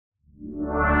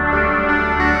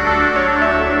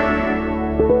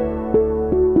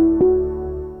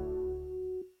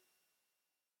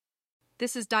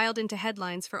This is dialed into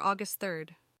headlines for August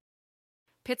 3rd.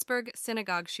 Pittsburgh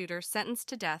synagogue shooter sentenced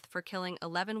to death for killing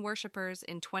 11 worshippers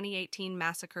in 2018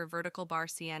 massacre. Vertical bar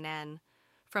CNN.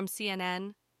 From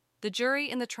CNN, the jury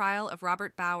in the trial of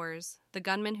Robert Bowers, the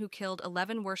gunman who killed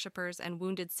 11 worshippers and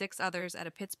wounded 6 others at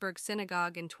a Pittsburgh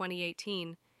synagogue in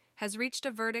 2018, has reached a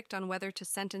verdict on whether to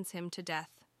sentence him to death.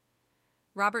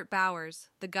 Robert Bowers,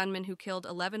 the gunman who killed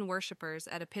 11 worshippers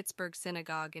at a Pittsburgh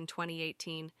synagogue in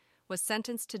 2018, was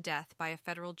sentenced to death by a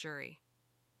federal jury.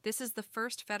 This is the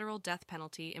first federal death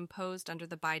penalty imposed under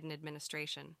the Biden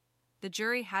administration. The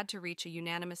jury had to reach a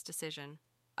unanimous decision.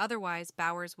 Otherwise,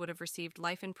 Bowers would have received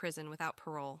life in prison without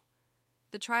parole.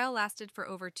 The trial lasted for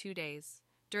over 2 days,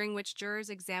 during which jurors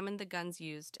examined the guns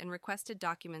used and requested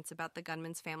documents about the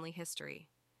gunman's family history.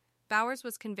 Bowers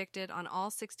was convicted on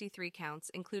all 63 counts,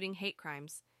 including hate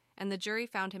crimes, and the jury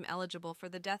found him eligible for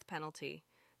the death penalty.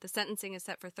 The sentencing is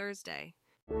set for Thursday.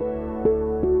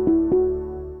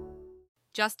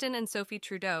 Justin and Sophie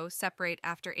Trudeau separate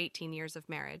after 18 years of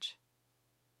marriage.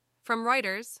 From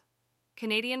Reuters,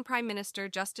 Canadian Prime Minister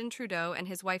Justin Trudeau and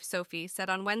his wife Sophie said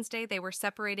on Wednesday they were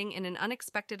separating in an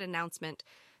unexpected announcement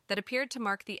that appeared to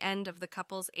mark the end of the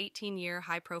couple's 18-year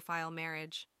high-profile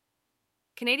marriage.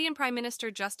 Canadian Prime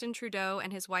Minister Justin Trudeau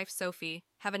and his wife Sophie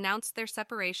have announced their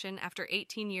separation after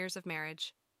 18 years of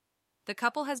marriage. The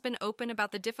couple has been open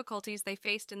about the difficulties they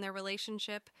faced in their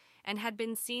relationship and had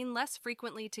been seen less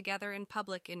frequently together in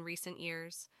public in recent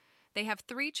years. They have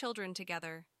 3 children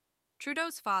together.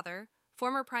 Trudeau's father,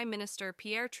 former Prime Minister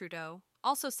Pierre Trudeau,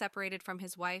 also separated from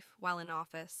his wife while in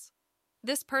office.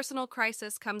 This personal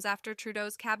crisis comes after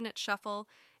Trudeau's cabinet shuffle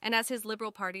and as his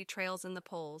Liberal Party trails in the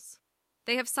polls.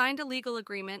 They have signed a legal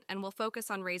agreement and will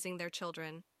focus on raising their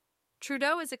children.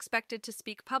 Trudeau is expected to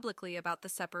speak publicly about the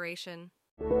separation.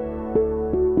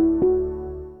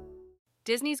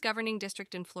 Disney's governing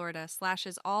district in Florida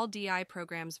slashes all DEI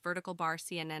programs. Vertical bar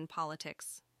CNN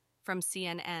politics. From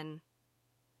CNN.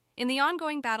 In the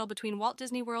ongoing battle between Walt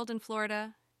Disney World and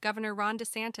Florida, Governor Ron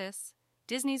DeSantis,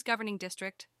 Disney's governing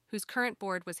district, whose current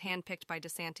board was handpicked by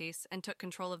DeSantis and took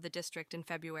control of the district in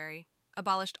February,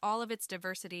 abolished all of its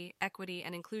diversity, equity,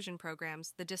 and inclusion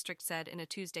programs, the district said in a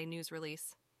Tuesday news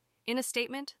release. In a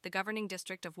statement, the governing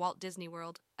district of Walt Disney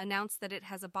World announced that it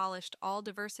has abolished all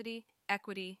diversity,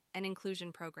 equity, and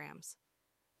inclusion programs.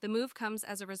 The move comes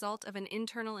as a result of an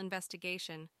internal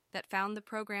investigation that found the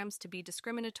programs to be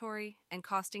discriminatory and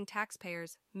costing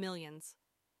taxpayers millions.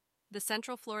 The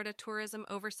Central Florida Tourism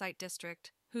Oversight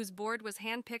District, whose board was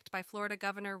handpicked by Florida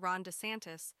Governor Ron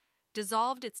DeSantis,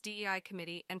 dissolved its DEI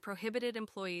committee and prohibited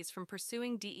employees from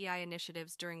pursuing DEI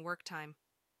initiatives during work time.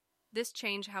 This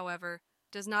change, however,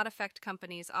 does not affect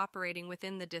companies operating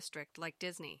within the district like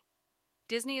Disney.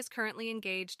 Disney is currently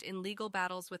engaged in legal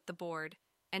battles with the board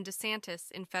and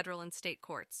DeSantis in federal and state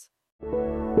courts.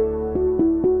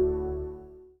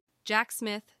 Jack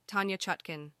Smith, Tanya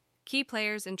Chutkan, key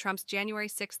players in Trump's January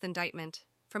 6th indictment.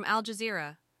 From Al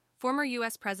Jazeera, former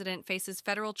U.S. president faces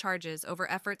federal charges over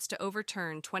efforts to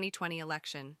overturn 2020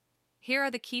 election. Here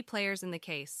are the key players in the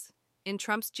case. In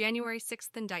Trump's January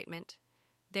 6th indictment,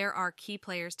 there are key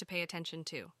players to pay attention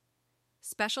to.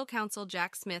 Special counsel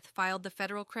Jack Smith filed the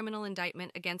federal criminal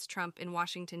indictment against Trump in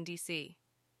Washington, D.C.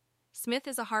 Smith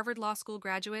is a Harvard Law School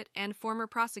graduate and former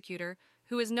prosecutor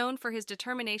who is known for his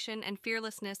determination and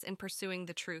fearlessness in pursuing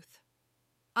the truth.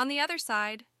 On the other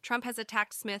side, Trump has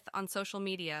attacked Smith on social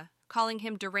media, calling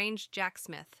him deranged Jack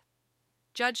Smith.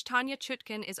 Judge Tanya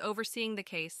Chutkan is overseeing the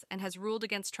case and has ruled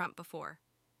against Trump before.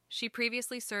 She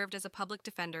previously served as a public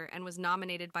defender and was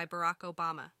nominated by Barack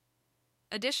Obama.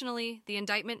 Additionally, the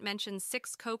indictment mentions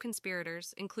 6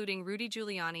 co-conspirators, including Rudy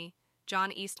Giuliani,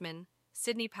 John Eastman,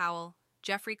 Sidney Powell,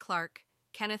 Jeffrey Clark,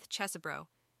 Kenneth Chesebro,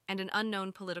 and an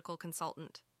unknown political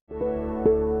consultant.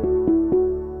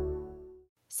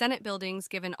 Senate buildings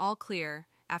given all clear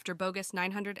after bogus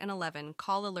 911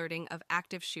 call alerting of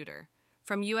active shooter.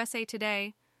 From USA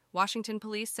Today, Washington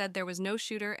police said there was no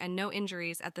shooter and no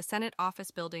injuries at the Senate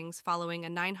office buildings following a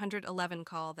 911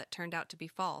 call that turned out to be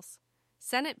false.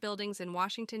 Senate buildings in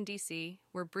Washington, D.C.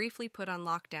 were briefly put on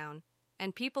lockdown,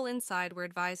 and people inside were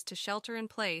advised to shelter in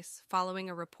place following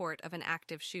a report of an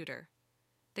active shooter.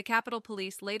 The Capitol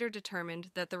Police later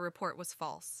determined that the report was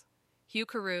false. Hugh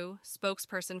Carew,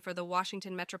 spokesperson for the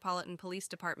Washington Metropolitan Police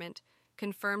Department,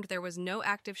 confirmed there was no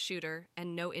active shooter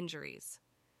and no injuries.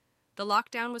 The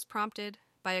lockdown was prompted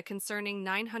by a concerning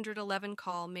 911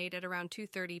 call made at around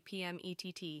 2:30 p.m.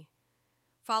 ETT.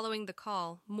 Following the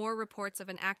call, more reports of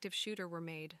an active shooter were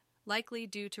made, likely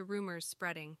due to rumors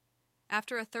spreading.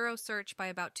 After a thorough search by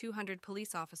about 200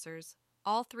 police officers,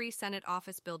 all 3 Senate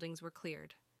office buildings were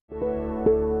cleared.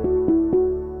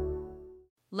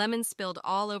 Lemons spilled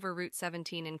all over Route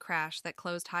 17 in crash that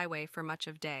closed highway for much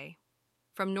of day.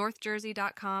 From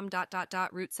northjersey.com,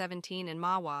 Route 17 in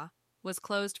Mahwah was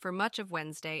closed for much of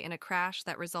Wednesday in a crash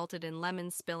that resulted in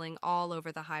lemons spilling all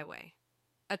over the highway.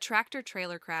 A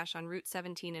tractor-trailer crash on Route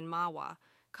 17 in Mahwah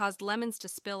caused lemons to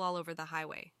spill all over the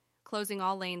highway, closing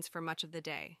all lanes for much of the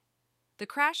day. The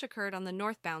crash occurred on the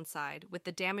northbound side, with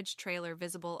the damaged trailer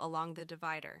visible along the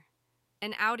divider.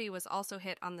 An Audi was also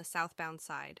hit on the southbound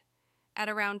side. At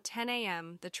around 10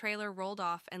 a.m., the trailer rolled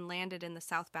off and landed in the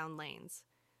southbound lanes.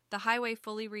 The highway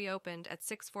fully reopened at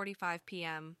 6:45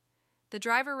 p.m. The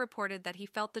driver reported that he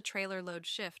felt the trailer load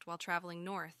shift while traveling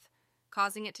north,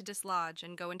 causing it to dislodge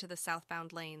and go into the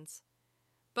southbound lanes.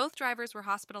 Both drivers were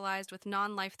hospitalized with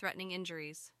non-life-threatening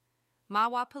injuries.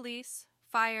 Mahwah police,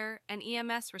 fire, and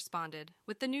EMS responded,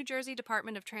 with the New Jersey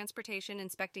Department of Transportation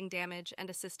inspecting damage and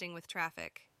assisting with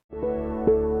traffic.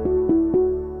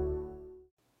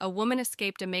 A woman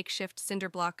escaped a makeshift cinder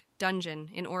block dungeon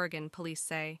in Oregon, police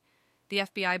say. The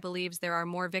FBI believes there are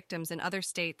more victims in other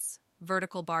states.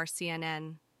 Vertical bar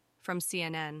CNN. From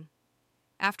CNN.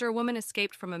 After a woman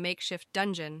escaped from a makeshift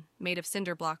dungeon made of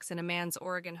cinder blocks in a man's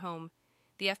Oregon home,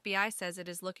 the FBI says it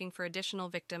is looking for additional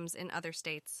victims in other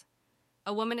states.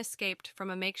 A woman escaped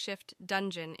from a makeshift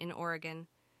dungeon in Oregon,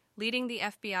 leading the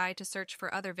FBI to search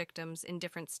for other victims in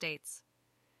different states.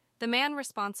 The man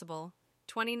responsible,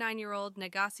 29-year-old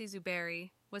Nagasi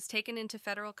Zuberi, was taken into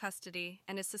federal custody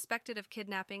and is suspected of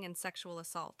kidnapping and sexual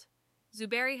assault.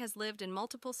 Zuberi has lived in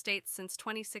multiple states since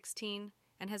 2016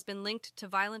 and has been linked to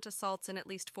violent assaults in at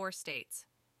least 4 states.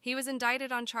 He was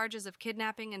indicted on charges of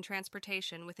kidnapping and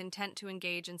transportation with intent to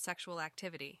engage in sexual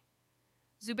activity.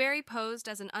 Zuberi posed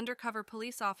as an undercover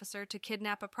police officer to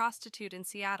kidnap a prostitute in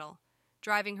Seattle,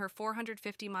 driving her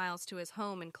 450 miles to his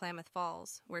home in Klamath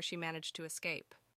Falls, where she managed to escape.